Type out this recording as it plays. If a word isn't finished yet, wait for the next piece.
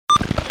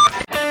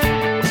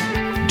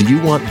Do you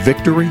want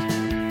victory?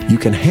 You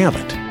can have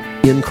it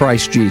in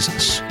Christ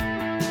Jesus.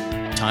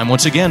 Time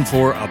once again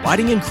for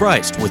Abiding in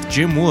Christ with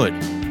Jim Wood.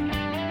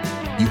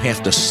 You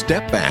have to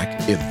step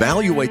back,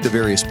 evaluate the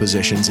various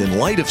positions in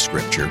light of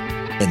Scripture,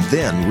 and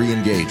then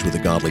re-engage with a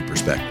godly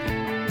perspective.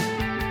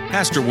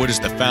 Pastor Wood is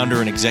the founder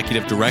and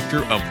executive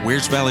director of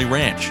Wears Valley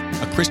Ranch,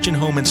 a Christian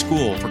home and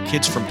school for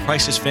kids from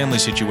crisis family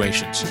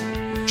situations.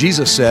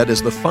 Jesus said,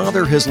 "As the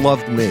Father has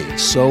loved me,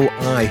 so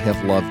I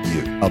have loved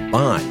you.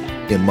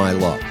 Abide in my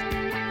love."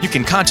 You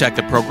can contact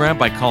the program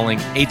by calling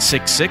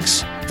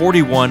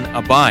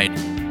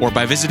 866-41-ABIDE or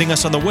by visiting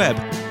us on the web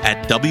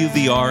at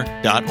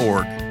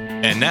wvr.org.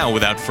 And now,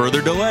 without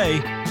further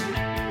delay,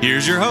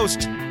 here's your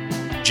host,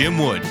 Jim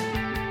Wood.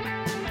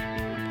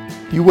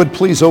 You would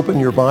please open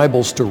your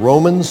Bibles to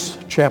Romans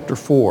chapter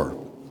 4.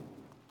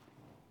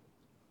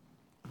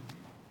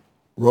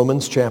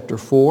 Romans chapter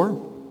 4.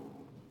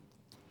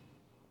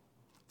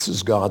 This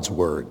is God's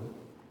Word.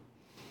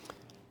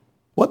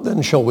 What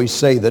then shall we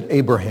say that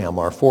Abraham,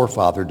 our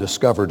forefather,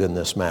 discovered in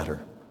this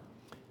matter?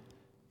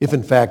 If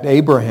in fact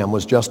Abraham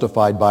was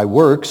justified by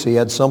works, he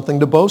had something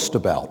to boast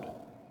about,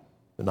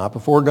 but not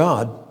before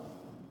God.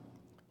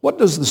 What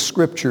does the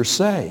Scripture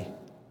say?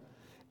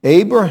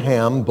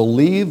 Abraham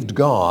believed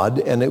God,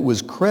 and it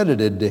was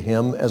credited to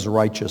him as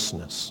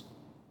righteousness.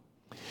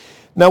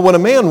 Now, when a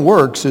man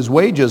works, his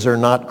wages are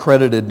not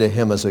credited to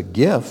him as a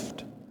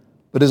gift,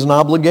 but as an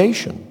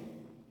obligation.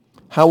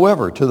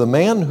 However, to the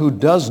man who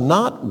does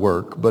not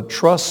work, but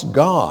trusts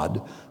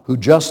God, who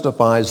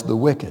justifies the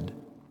wicked,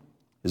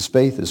 his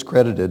faith is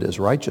credited as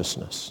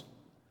righteousness.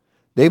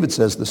 David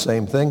says the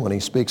same thing when he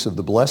speaks of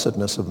the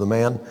blessedness of the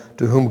man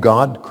to whom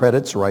God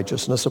credits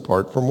righteousness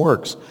apart from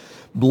works.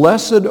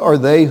 Blessed are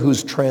they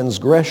whose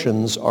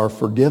transgressions are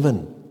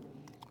forgiven,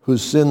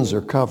 whose sins are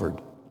covered.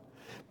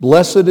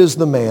 Blessed is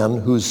the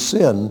man whose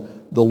sin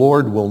the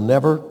Lord will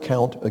never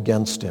count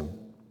against him.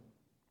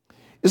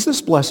 Is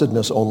this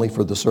blessedness only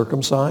for the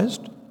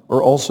circumcised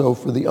or also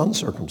for the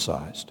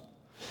uncircumcised?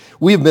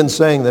 We have been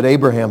saying that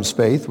Abraham's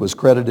faith was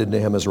credited to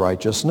him as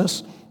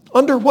righteousness.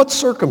 Under what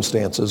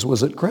circumstances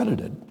was it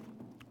credited?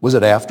 Was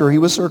it after he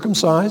was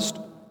circumcised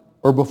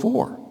or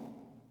before?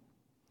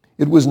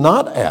 It was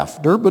not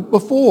after, but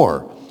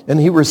before. And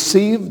he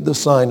received the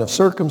sign of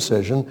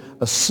circumcision,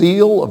 a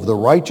seal of the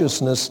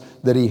righteousness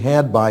that he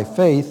had by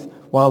faith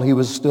while he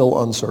was still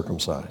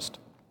uncircumcised.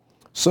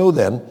 So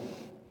then,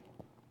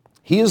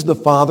 he is the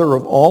father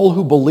of all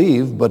who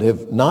believe but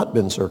have not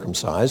been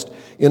circumcised,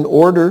 in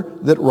order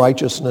that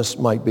righteousness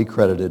might be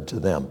credited to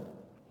them.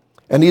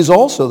 And he's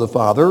also the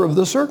father of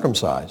the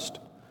circumcised,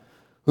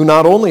 who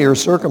not only are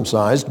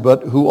circumcised,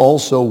 but who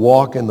also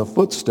walk in the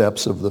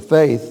footsteps of the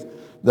faith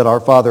that our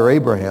father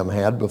Abraham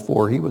had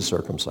before he was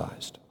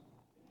circumcised.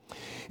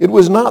 It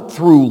was not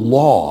through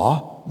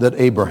law that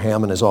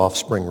Abraham and his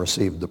offspring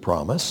received the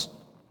promise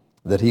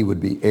that he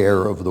would be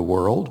heir of the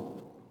world,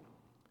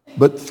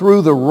 but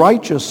through the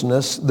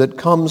righteousness that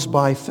comes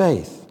by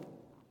faith.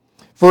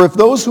 For if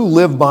those who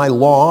live by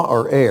law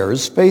are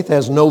heirs, faith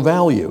has no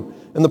value,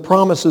 and the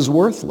promise is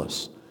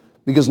worthless,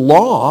 because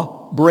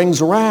law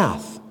brings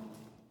wrath.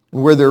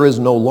 And where there is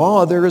no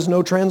law, there is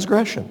no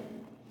transgression.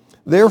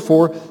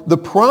 Therefore, the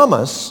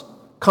promise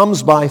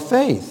comes by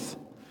faith,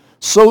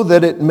 so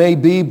that it may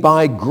be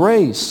by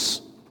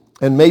grace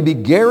and may be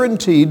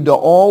guaranteed to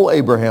all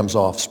Abraham's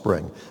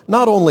offspring,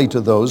 not only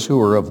to those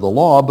who are of the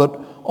law, but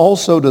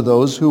also to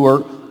those who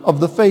are of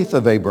the faith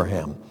of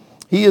Abraham.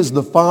 He is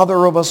the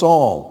father of us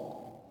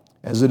all.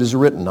 As it is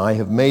written, "I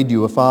have made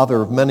you a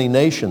father of many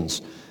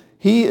nations."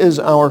 He is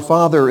our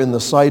father in the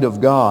sight of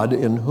God,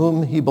 in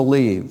whom he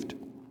believed.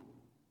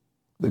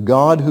 The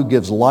God who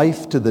gives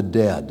life to the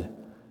dead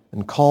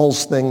and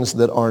calls things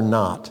that are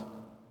not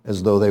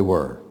as though they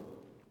were.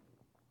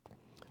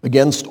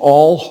 Against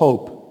all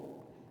hope,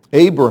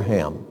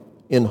 Abraham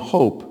in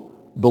hope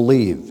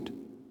believed,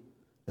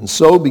 and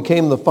so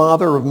became the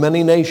father of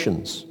many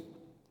nations.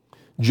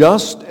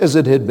 Just as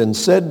it had been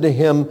said to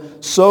him,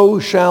 "So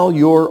shall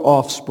your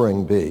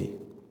offspring be."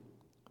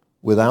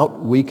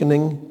 Without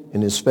weakening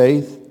in his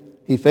faith,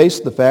 he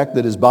faced the fact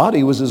that his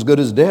body was as good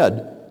as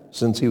dead,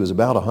 since he was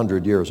about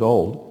 100 years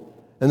old,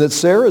 and that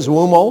Sarah's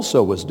womb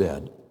also was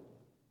dead.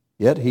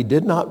 Yet he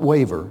did not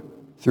waver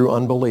through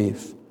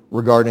unbelief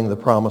regarding the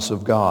promise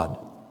of God,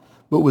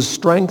 but was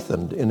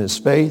strengthened in his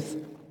faith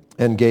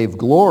and gave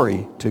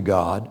glory to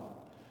God,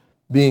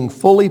 being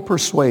fully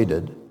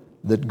persuaded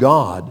that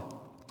God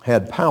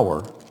had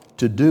power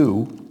to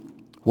do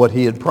what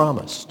he had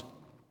promised.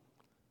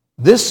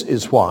 This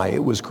is why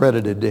it was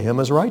credited to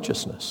him as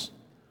righteousness.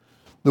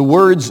 The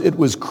words "it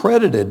was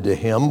credited to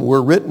him"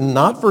 were written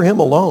not for him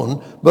alone,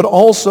 but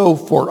also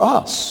for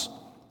us,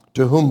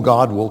 to whom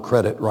God will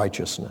credit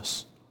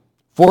righteousness.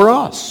 For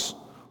us,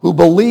 who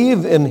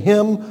believe in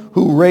him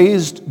who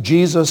raised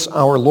Jesus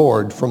our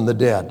Lord from the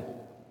dead.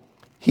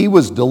 He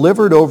was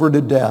delivered over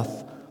to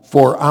death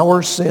for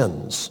our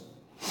sins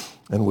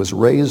and was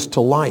raised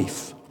to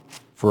life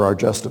for our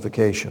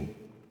justification.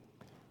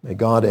 May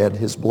God add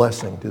his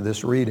blessing to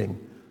this reading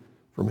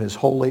from his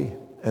holy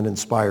and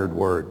inspired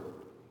word.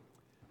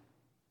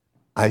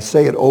 I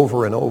say it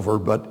over and over,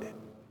 but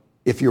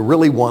if you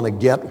really want to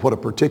get what a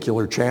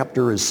particular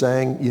chapter is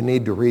saying, you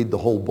need to read the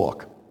whole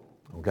book,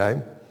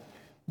 okay?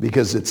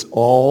 Because it's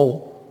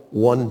all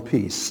one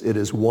piece. It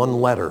is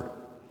one letter.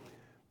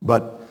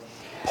 But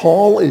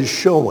Paul is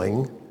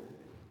showing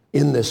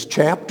in this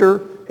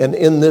chapter and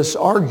in this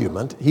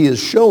argument, he is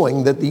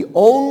showing that the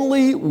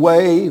only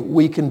way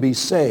we can be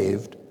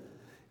saved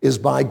is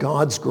by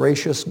God's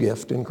gracious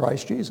gift in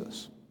Christ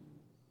Jesus.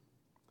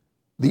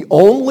 The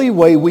only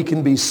way we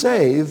can be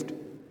saved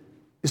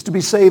is to be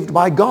saved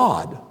by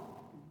God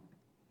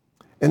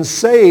and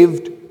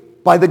saved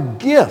by the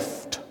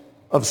gift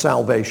of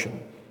salvation,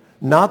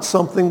 not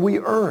something we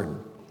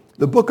earn.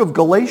 The book of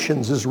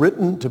Galatians is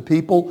written to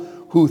people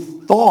who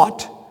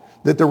thought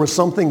that there was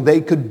something they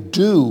could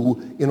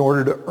do in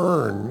order to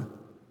earn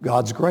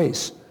God's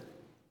grace.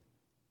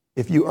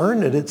 If you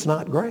earn it, it's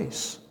not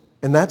grace.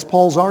 And that's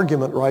Paul's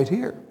argument right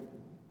here.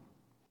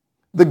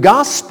 The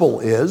gospel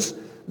is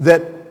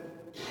that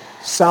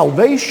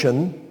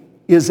salvation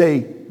is a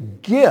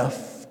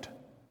gift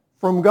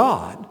from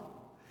God,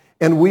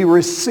 and we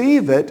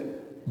receive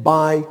it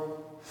by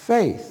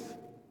faith.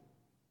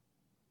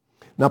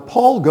 Now,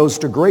 Paul goes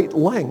to great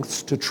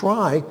lengths to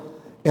try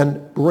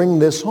and bring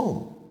this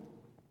home.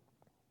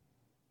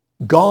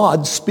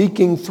 God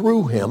speaking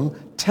through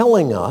him,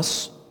 telling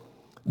us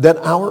that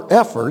our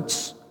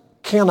efforts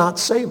cannot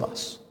save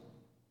us.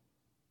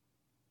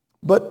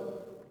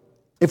 But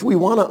if we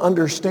want to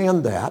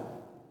understand that,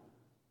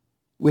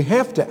 we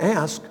have to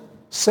ask,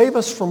 save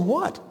us from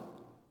what?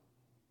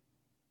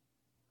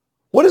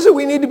 What is it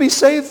we need to be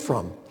saved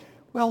from?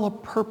 Well, a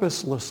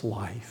purposeless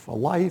life, a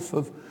life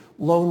of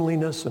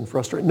loneliness and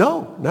frustration.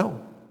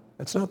 No,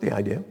 that's not the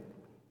idea.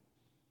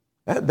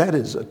 That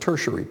is a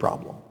tertiary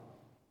problem.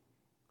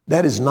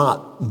 That is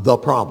not the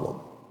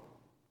problem.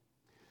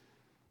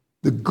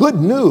 The good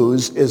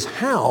news is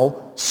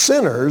how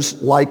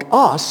sinners like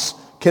us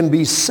can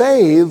be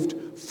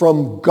saved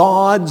from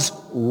God's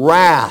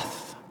wrath.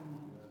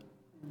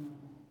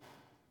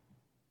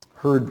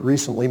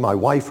 My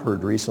wife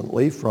heard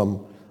recently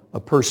from a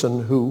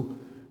person who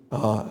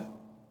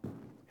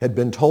had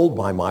been told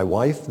by my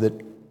wife that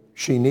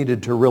she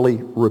needed to really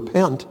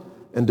repent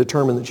and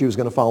determine that she was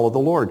going to follow the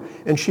Lord.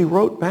 And she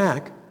wrote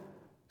back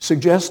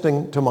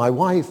suggesting to my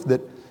wife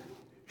that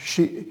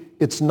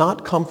it's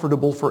not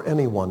comfortable for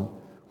anyone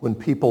when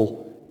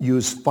people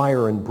use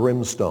fire and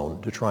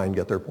brimstone to try and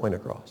get their point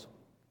across.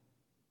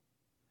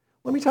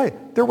 Let me tell you,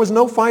 there was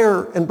no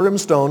fire and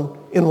brimstone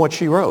in what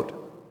she wrote.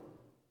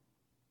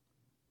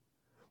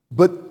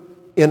 But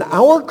in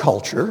our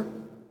culture,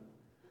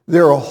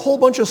 there are a whole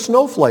bunch of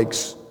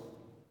snowflakes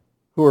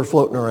who are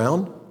floating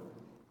around.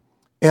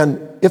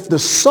 And if the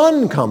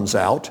sun comes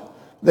out,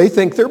 they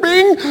think they're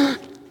being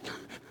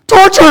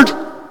tortured.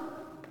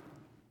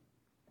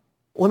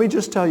 Let me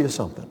just tell you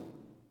something.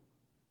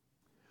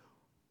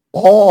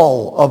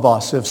 All of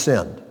us have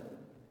sinned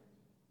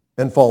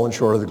and fallen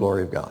short of the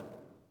glory of God.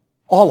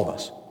 All of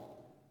us.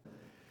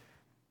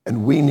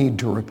 And we need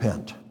to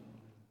repent.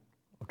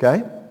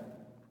 Okay?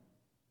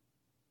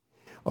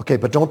 Okay,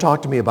 but don't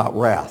talk to me about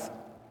wrath.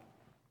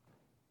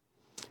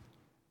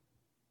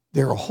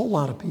 There are a whole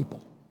lot of people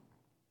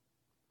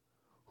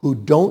who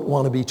don't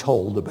want to be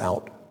told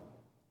about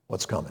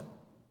what's coming.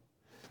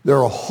 There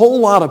are a whole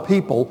lot of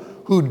people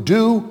who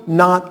do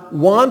not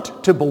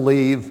want to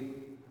believe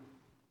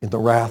in the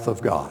wrath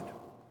of God.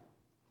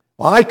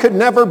 Well, I could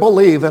never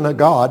believe in a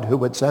God who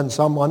would send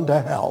someone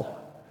to hell.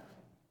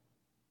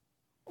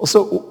 Well,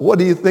 so what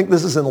do you think?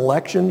 This is an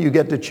election? You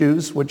get to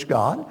choose which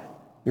God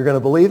you're going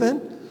to believe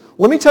in?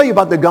 Let me tell you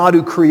about the God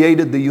who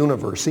created the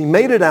universe. He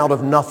made it out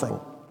of nothing.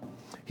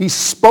 He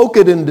spoke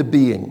it into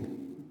being.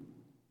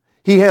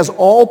 He has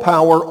all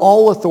power,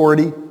 all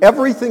authority.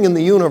 Everything in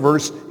the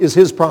universe is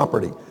his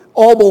property.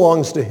 All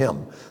belongs to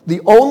him.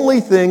 The only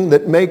thing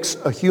that makes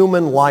a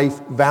human life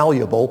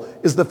valuable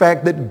is the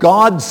fact that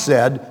God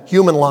said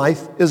human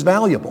life is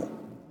valuable.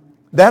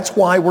 That's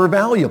why we're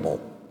valuable.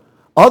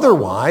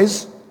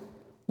 Otherwise,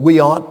 we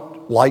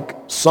ought, like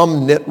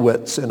some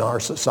nitwits in our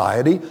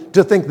society,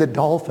 to think that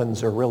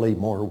dolphins are really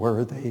more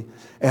worthy,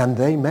 and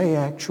they may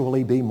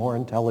actually be more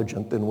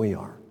intelligent than we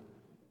are.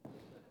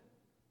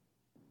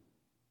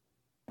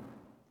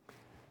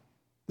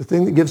 The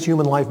thing that gives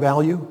human life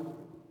value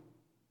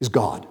is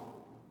God.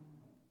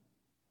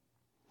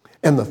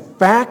 And the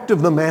fact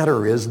of the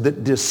matter is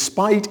that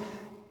despite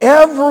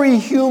every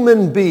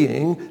human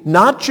being,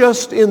 not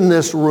just in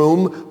this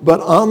room,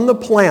 but on the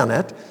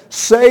planet,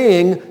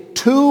 saying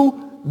to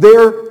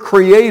their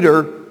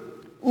Creator,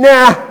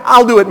 nah,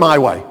 I'll do it my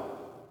way.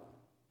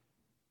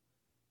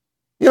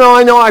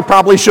 I know I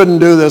probably shouldn't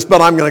do this, but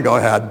I'm going to go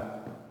ahead.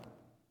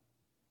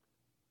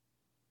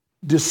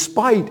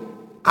 Despite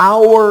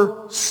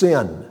our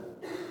sin,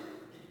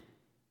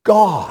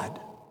 God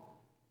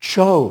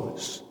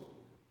chose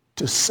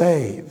to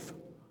save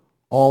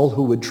all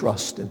who would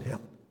trust in him.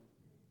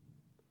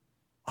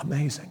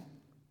 Amazing.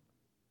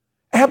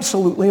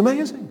 Absolutely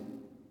amazing.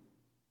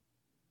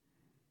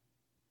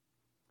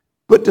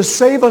 But to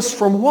save us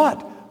from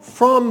what?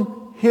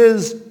 From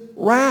his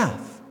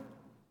wrath.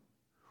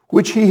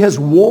 which he has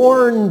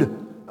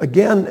warned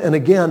again and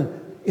again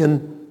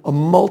in a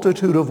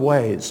multitude of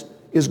ways,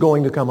 is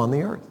going to come on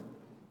the earth.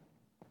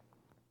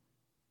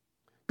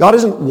 God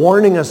isn't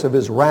warning us of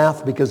his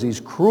wrath because he's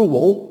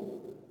cruel.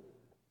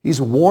 He's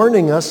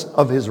warning us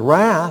of his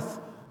wrath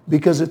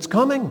because it's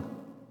coming.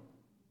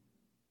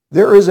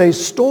 There is a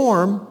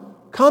storm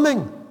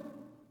coming.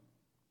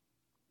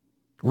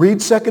 Read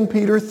 2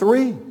 Peter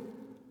 3.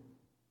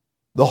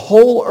 The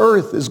whole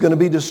earth is going to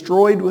be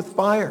destroyed with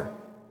fire.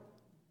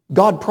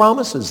 God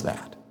promises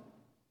that.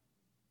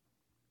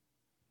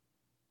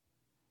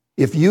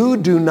 If you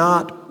do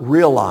not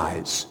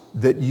realize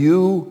that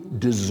you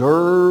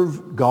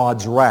deserve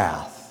God's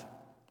wrath,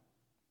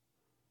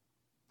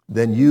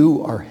 then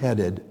you are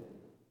headed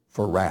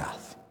for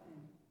wrath.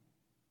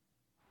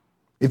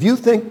 If you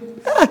think,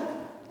 I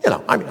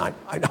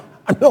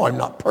know I'm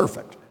not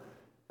perfect.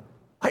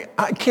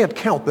 I can't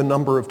count the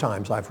number of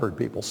times I've heard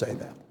people say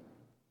that.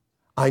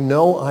 I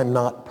know I'm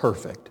not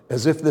perfect,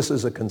 as if this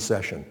is a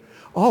concession.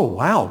 Oh,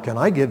 wow, can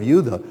I give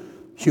you the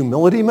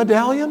humility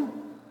medallion?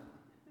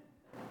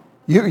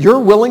 You're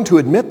willing to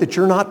admit that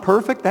you're not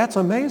perfect? That's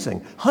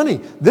amazing.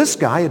 Honey, this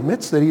guy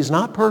admits that he's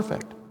not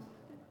perfect.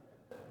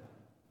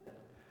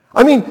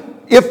 I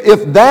mean,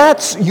 if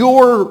that's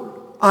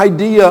your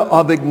idea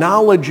of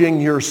acknowledging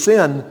your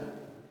sin,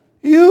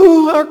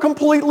 you are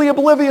completely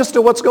oblivious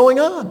to what's going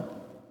on.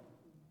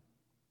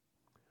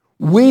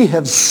 We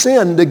have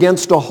sinned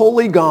against a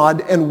holy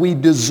God and we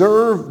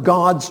deserve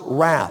God's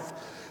wrath.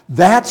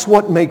 That's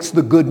what makes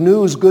the good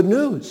news good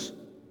news.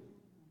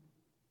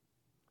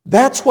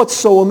 That's what's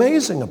so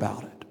amazing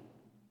about it.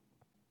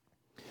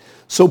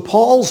 So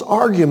Paul's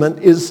argument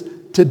is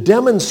to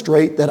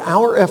demonstrate that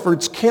our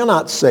efforts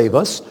cannot save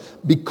us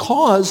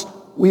because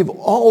we've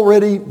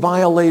already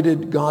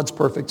violated God's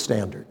perfect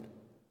standard.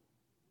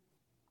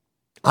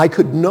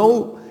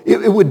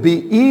 It would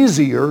be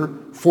easier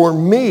for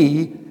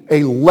me,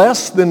 a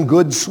less than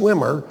good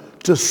swimmer,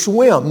 to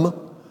swim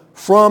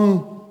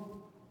from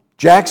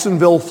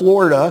Jacksonville,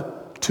 Florida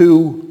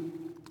to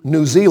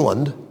New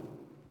Zealand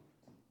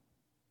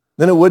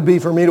than it would be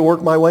for me to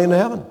work my way into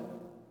heaven.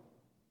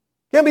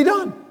 Can't be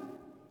done.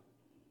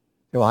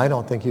 Well, I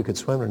don't think you could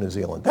swim to New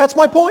Zealand. That's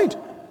my point.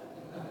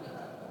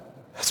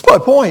 That's my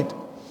point.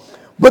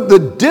 But the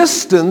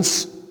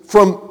distance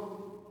from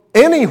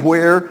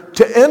anywhere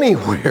to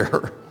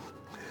anywhere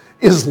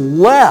is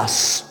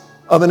less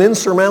of an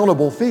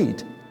insurmountable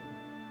feat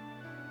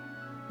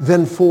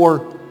than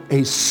for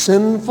a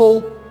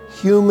sinful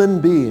human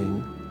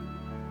being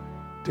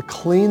to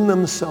clean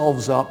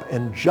themselves up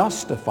and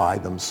justify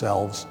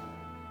themselves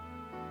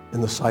in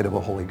the sight of a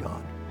holy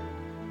God.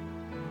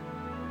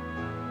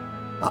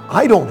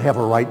 I don't have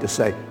a right to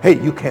say,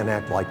 hey, you can't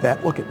act like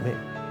that. Look at me.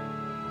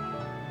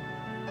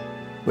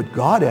 But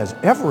God has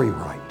every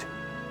right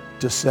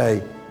to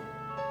say,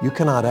 you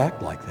cannot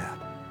act like that.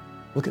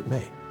 Look at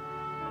me.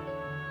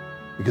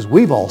 Because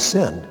we've all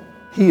sinned.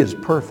 He is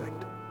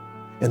perfect.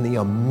 And the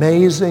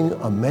amazing,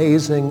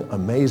 amazing,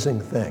 amazing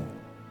thing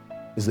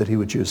is that he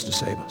would choose to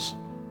save us.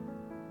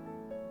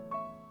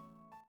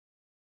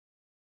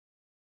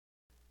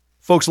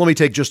 Folks, let me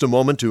take just a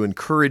moment to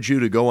encourage you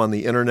to go on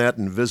the internet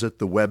and visit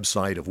the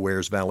website of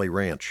Wears Valley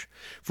Ranch.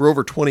 For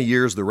over 20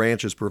 years, the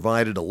ranch has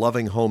provided a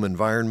loving home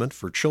environment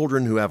for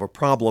children who have a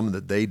problem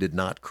that they did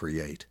not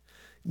create.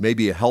 It may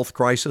be a health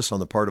crisis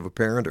on the part of a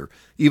parent or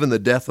even the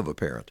death of a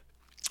parent.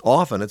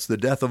 Often it's the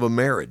death of a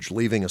marriage,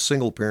 leaving a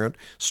single parent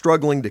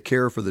struggling to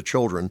care for the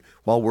children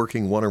while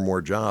working one or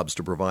more jobs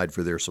to provide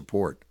for their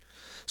support.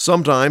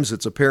 Sometimes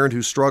it's a parent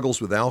who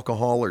struggles with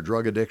alcohol or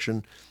drug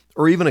addiction,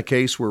 or even a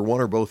case where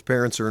one or both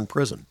parents are in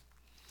prison.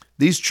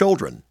 These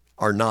children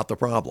are not the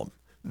problem.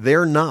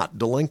 They're not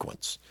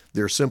delinquents.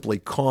 They're simply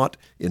caught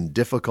in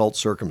difficult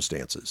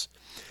circumstances.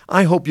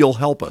 I hope you'll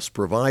help us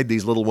provide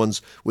these little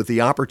ones with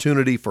the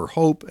opportunity for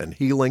hope and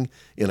healing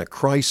in a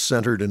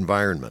Christ-centered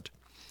environment.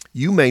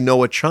 You may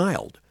know a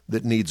child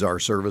that needs our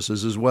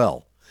services as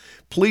well.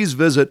 Please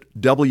visit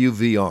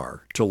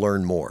WVR to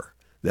learn more.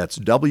 That's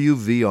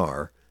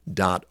WVR.org.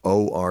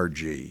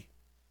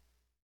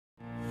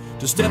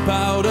 To step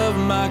out of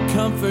my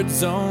comfort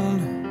zone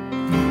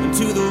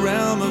into the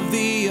realm of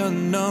the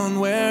unknown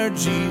where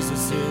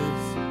Jesus is.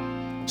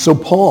 So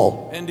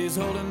Paul,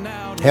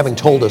 having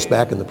told us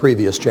back in the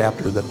previous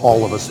chapter that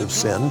all of us have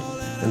sinned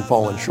and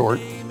fallen short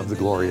of the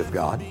glory of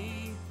God,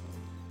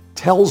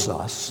 tells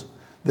us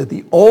that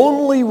the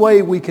only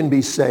way we can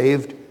be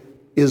saved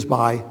is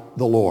by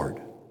the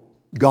Lord.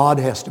 God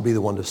has to be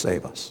the one to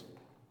save us.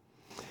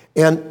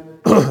 And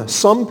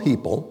some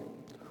people,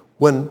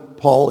 when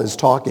Paul is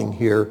talking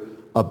here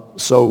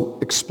so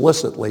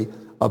explicitly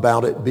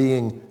about it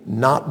being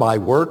not by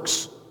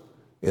works,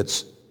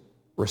 it's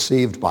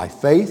received by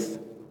faith,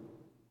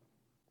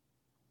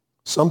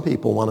 some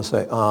people want to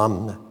say,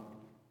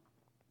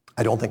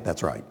 I don't think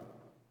that's right.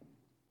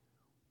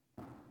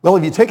 Well,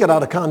 if you take it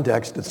out of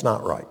context, it's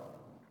not right.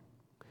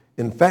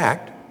 In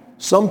fact,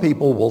 some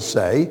people will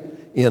say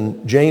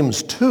in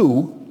James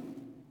 2,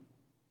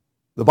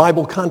 the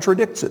Bible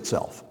contradicts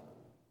itself.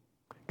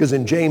 Because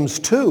in James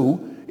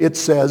 2, it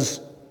says,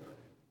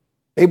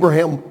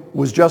 Abraham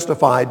was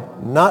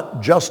justified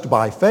not just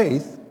by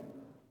faith,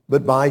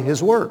 but by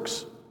his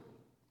works.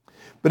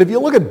 But if you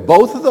look at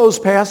both of those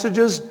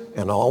passages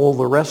and all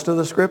the rest of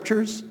the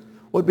scriptures,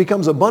 what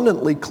becomes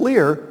abundantly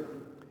clear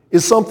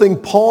is something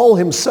Paul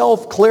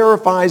himself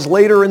clarifies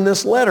later in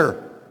this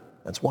letter.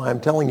 That's why I'm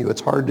telling you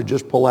it's hard to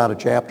just pull out a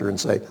chapter and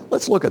say,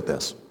 let's look at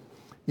this.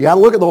 You got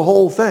to look at the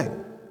whole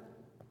thing.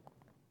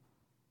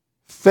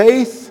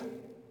 Faith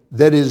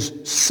that is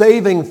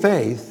saving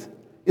faith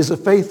is a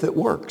faith that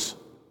works.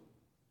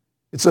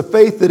 It's a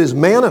faith that is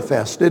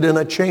manifested in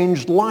a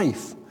changed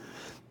life,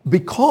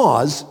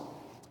 because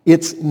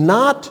it's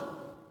not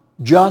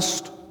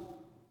just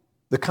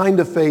the kind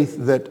of faith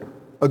that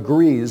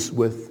agrees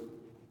with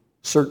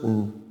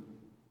certain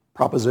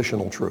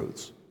propositional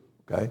truths,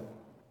 okay?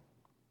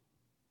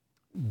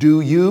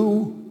 Do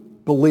you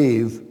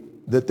believe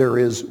that there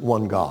is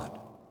one God?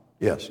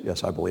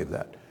 Yes, I believe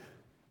that.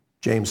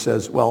 James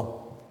says,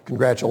 well,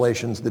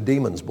 congratulations, the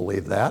demons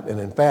believe that, and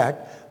in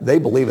fact, they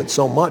believe it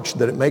so much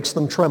that it makes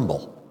them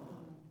tremble.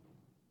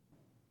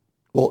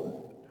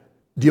 Well,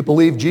 do you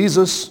believe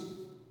Jesus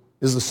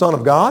is the Son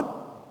of God?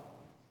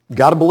 You've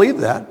got to believe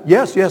that.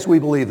 Yes, we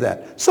believe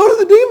that. So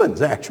do the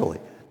demons, actually.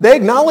 They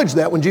acknowledged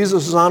that when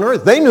Jesus was on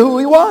earth. They knew who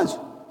he was.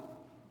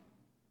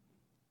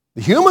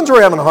 The humans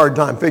were having a hard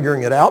time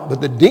figuring it out,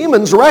 but the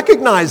demons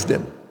recognized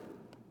him.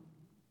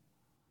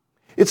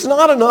 It's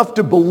not enough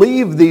to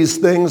believe these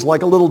things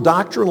like a little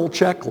doctrinal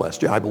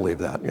checklist. Yeah, I believe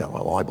that. Yeah,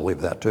 well, I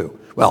believe that too.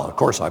 Well, of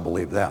course I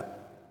believe that.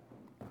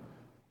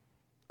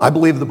 I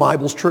believe the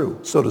Bible's true.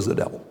 So does the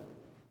devil.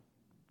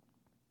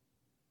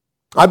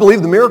 I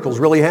believe the miracles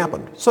really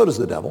happened. So does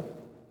the devil.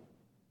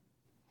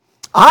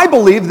 I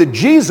believe that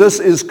Jesus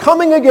is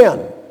coming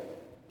again.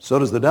 So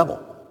does the devil.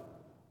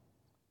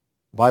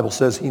 The Bible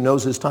says he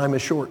knows his time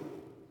is short.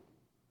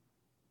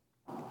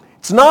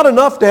 It's not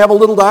enough to have a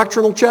little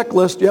doctrinal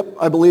checklist. Yep,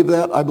 I believe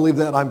that.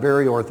 I'm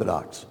very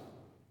orthodox.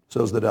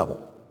 So is the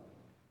devil.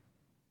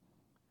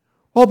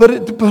 Oh,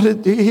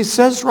 but he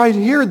says right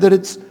here that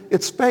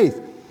it's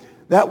faith.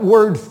 That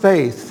word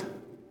faith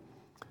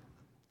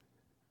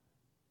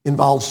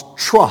involves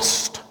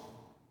trust.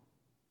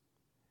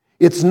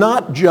 It's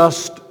not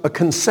just a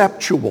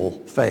conceptual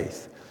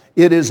faith.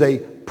 It is a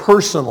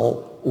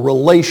personal,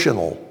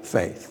 relational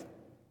faith.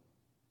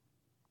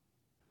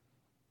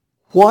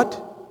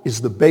 What is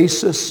the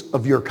basis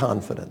of your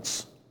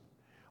confidence?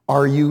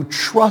 Are you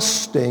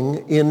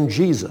trusting in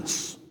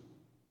Jesus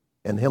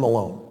and him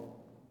alone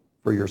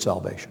for your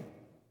salvation?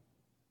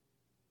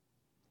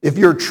 If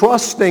you're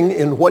trusting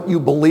in what you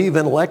believe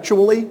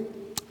intellectually,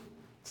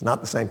 it's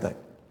not the same thing.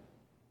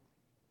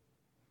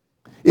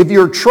 If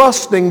you're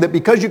trusting that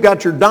because you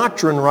got your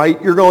doctrine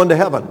right, you're going to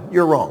heaven,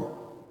 you're wrong.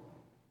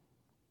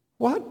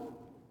 What?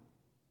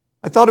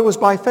 I thought it was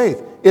by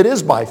faith. It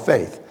is by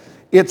faith.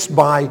 It's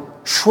by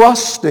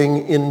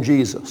trusting in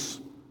Jesus.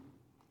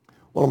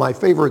 One of my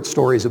favorite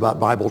stories about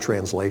Bible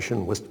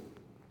translation was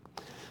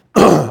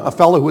a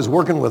fellow who was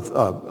working with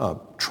a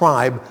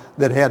tribe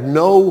that had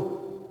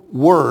no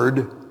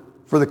word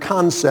for the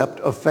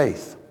concept of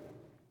faith.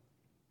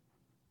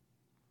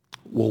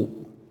 Well,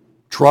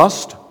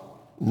 trust?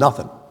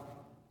 Nothing.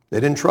 They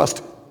didn't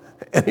trust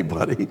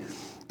anybody,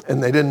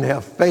 and they didn't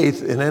have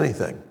faith in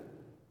anything.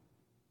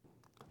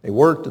 They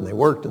worked and they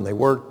worked and they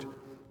worked.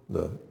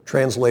 The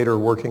translator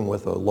working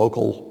with a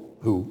local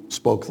who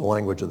spoke the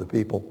language of the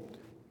people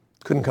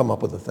couldn't come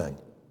up with a thing.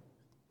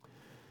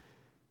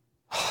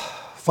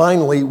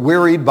 Finally,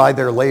 wearied by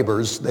their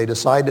labors, they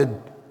decided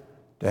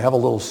to have a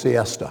little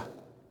siesta.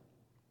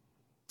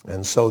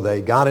 And so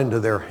they got into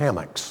their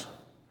hammocks.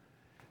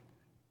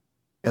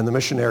 And the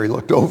missionary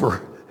looked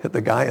over at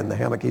the guy in the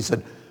hammock. He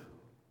said,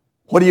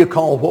 "What do you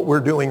call what we're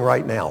doing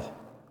right now?"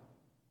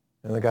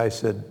 And the guy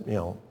said,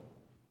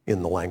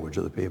 in the language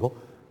of the people,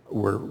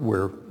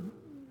 we're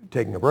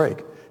taking a break.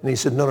 And he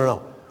said,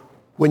 no.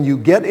 When you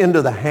get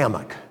into the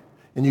hammock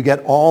and you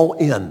get all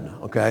in,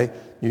 okay,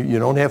 you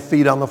don't have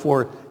feet on the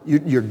floor,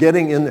 you're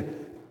getting in there.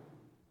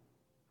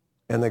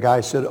 And the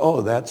guy said,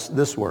 oh, that's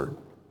this word.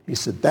 He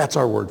said, that's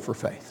our word for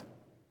faith.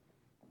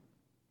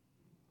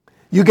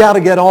 You got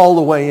to get all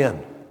the way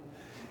in.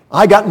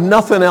 I got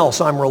nothing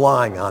else I'm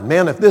relying on.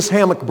 Man, if this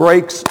hammock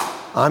breaks,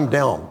 I'm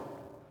down,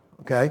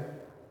 okay?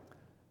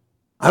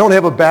 I don't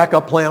have a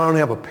backup plan. I don't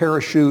have a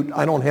parachute.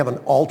 I don't have an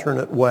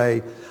alternate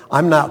way.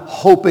 I'm not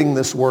hoping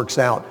this works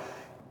out.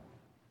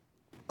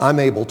 I'm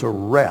able to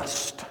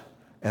rest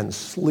and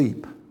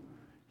sleep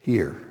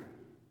here.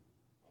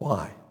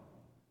 Why?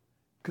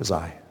 Because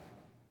I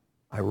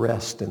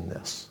rest in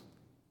this.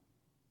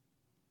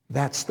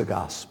 That's the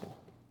gospel.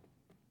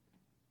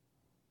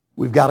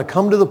 We've got to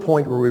come to the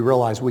point where we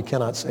realize we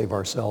cannot save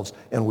ourselves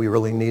and we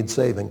really need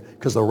saving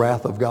because the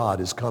wrath of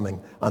God is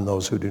coming on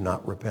those who do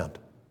not repent.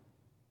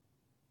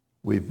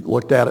 We've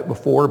looked at it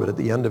before, but at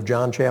the end of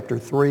John chapter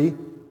 3,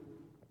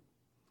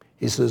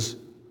 he says,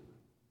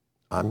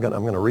 I'm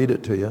going to read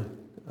it to you.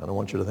 I don't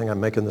want you to think I'm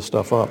making this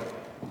stuff up.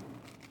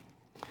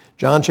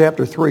 John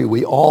chapter 3,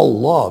 we all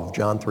love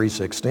John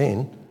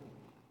 3:16.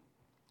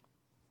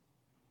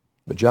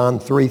 But John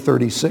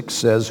 3:36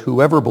 says,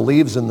 whoever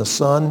believes in the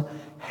Son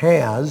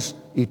has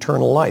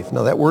eternal life.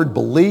 Now that word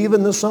believe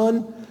in the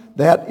Son,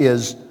 that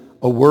is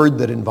a word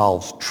that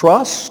involves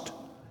trust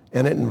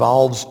and it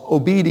involves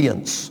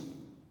obedience.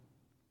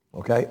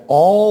 Okay?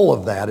 All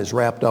of that is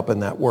wrapped up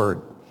in that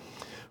word.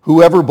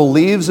 Whoever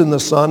believes in the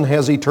Son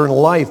has eternal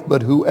life,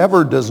 but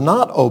whoever does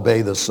not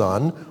obey the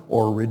Son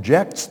or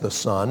rejects the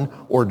Son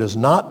or does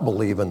not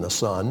believe in the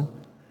Son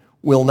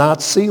will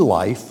not see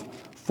life,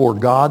 for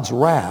God's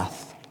wrath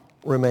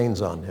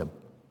remains on him.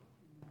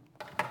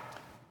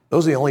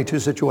 Those are the only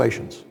two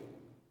situations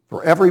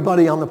for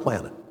everybody on the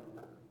planet.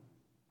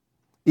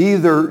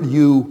 Either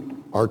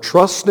you are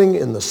trusting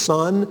in the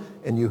Son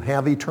and you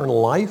have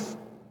eternal life,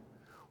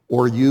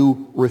 or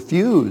you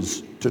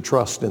refuse to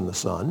trust in the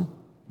Son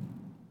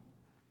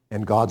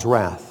and God's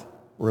wrath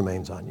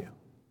remains on you.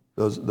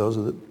 Those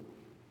are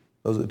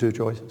the two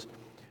choices.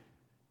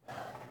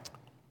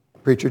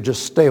 Preacher,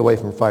 just stay away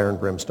from fire and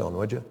brimstone,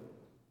 would you?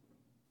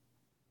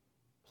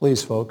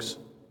 Please, folks.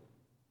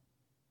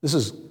 This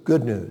is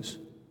good news.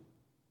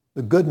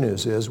 The good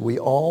news is we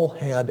all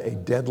had a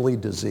deadly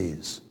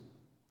disease.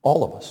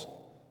 All of us.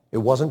 It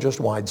wasn't just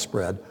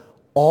widespread.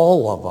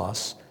 All of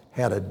us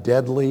had a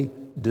deadly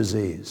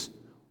disease,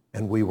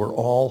 and we were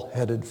all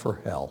headed for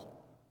hell.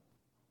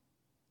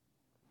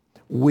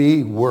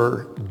 We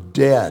were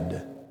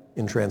dead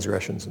in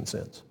transgressions and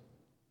sins.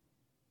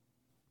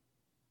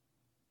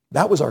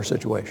 That was our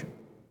situation.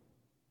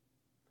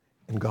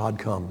 And God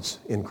comes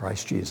in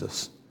Christ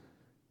Jesus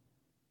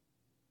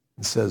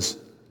and says,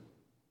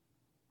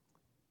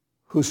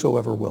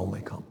 whosoever will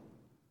may come.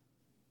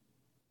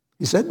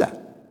 He said that.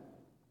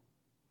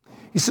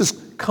 He says,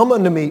 come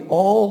unto me,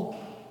 all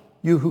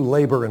you who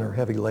labor and are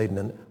heavy laden,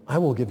 and I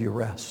will give you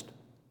rest.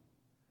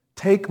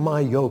 Take my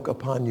yoke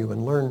upon you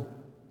and learn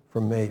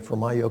from me, for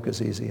my yoke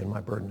is easy and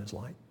my burden is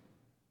light.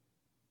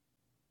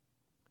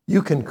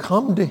 You can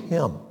come to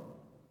him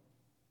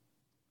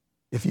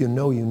if you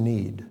know you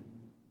need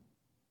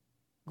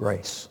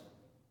grace.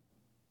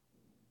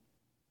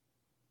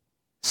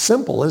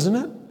 Simple, isn't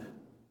it?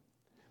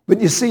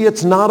 But you see,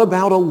 it's not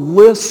about a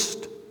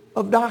list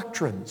of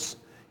doctrines.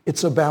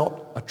 It's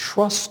about a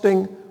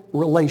trusting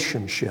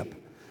relationship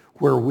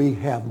where we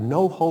have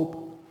no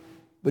hope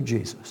but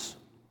Jesus.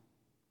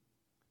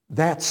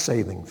 That's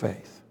saving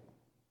faith.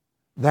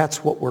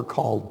 That's what we're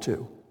called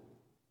to.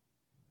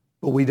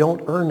 But we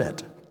don't earn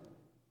it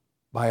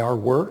by our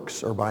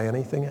works or by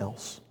anything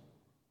else.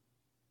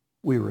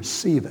 We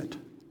receive it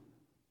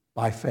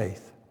by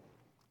faith.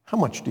 How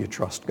much do you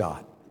trust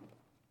God?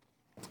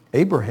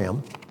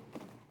 Abraham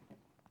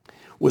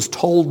was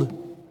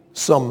told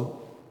some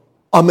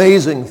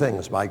amazing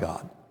things by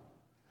God.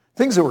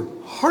 Things that were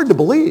hard to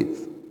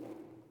believe.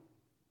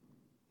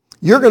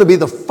 You're going to be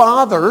the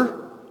father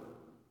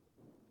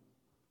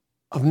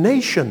of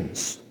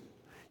nations.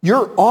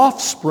 Your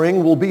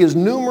offspring will be as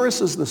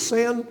numerous as the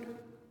sand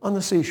on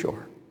the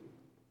seashore.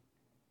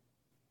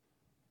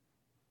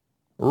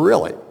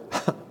 Really?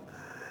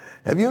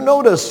 Have you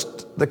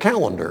noticed the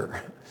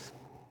calendar?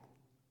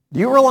 Do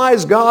you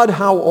realize, God,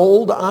 how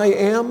old I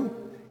am?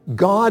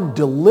 God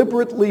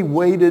deliberately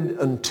waited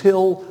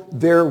until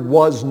there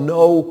was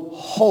no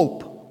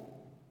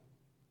hope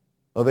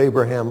of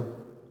Abraham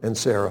and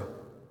Sarah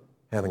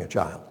having a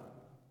child.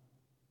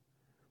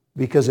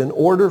 Because in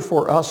order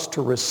for us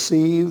to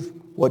receive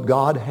what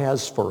God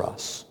has for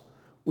us,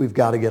 we've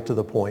got to get to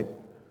the point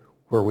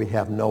where we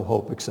have no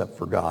hope except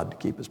for God to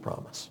keep his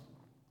promise.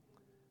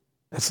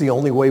 That's the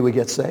only way we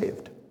get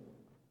saved.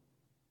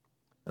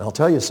 And I'll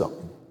tell you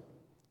something.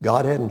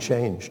 God hadn't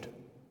changed.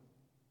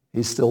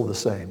 He's still the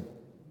same.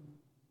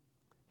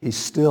 He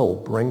still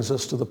brings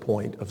us to the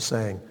point of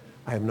saying,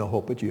 I have no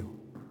hope but you.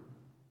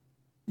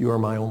 You are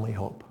my only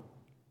hope.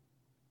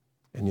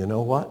 And you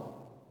know what?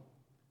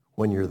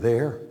 When you're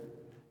there,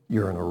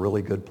 you're in a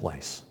really good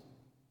place.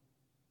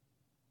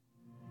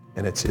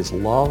 And it's his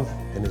love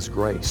and his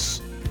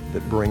grace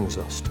that brings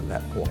us to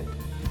that point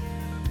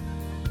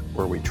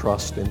where we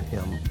trust in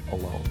him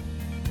alone.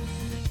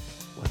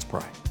 Let's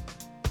pray.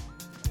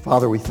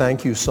 Father, we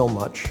thank you so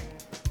much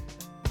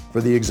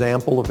for the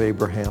example of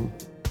Abraham,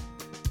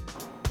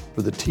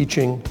 for the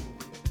teaching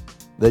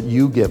that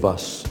you give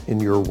us in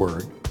your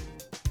word,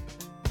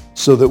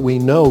 so that we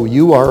know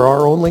you are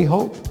our only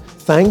hope.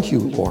 Thank you,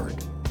 Lord,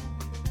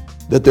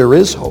 that there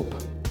is hope,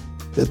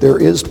 that there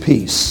is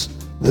peace,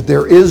 that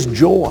there is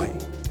joy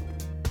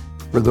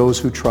for those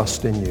who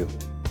trust in you.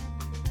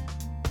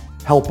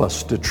 Help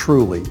us to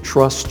truly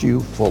trust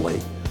you fully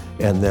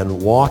and then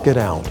walk it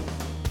out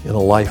in a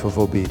life of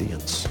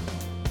obedience.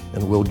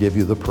 And we'll give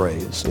you the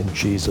praise in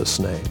Jesus'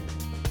 name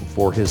and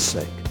for his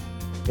sake.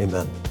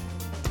 Amen.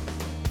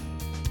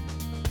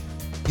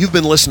 You've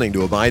been listening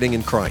to Abiding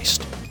in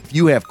Christ. If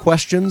you have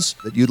questions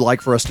that you'd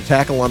like for us to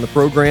tackle on the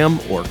program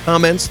or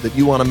comments that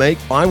you want to make,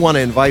 I want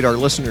to invite our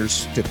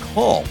listeners to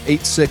call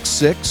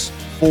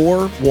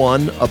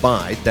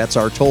 866-41-ABIDE. That's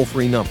our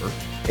toll-free number,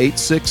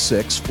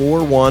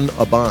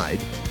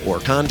 866-41-ABIDE, or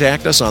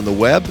contact us on the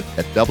web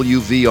at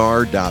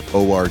wvr.org.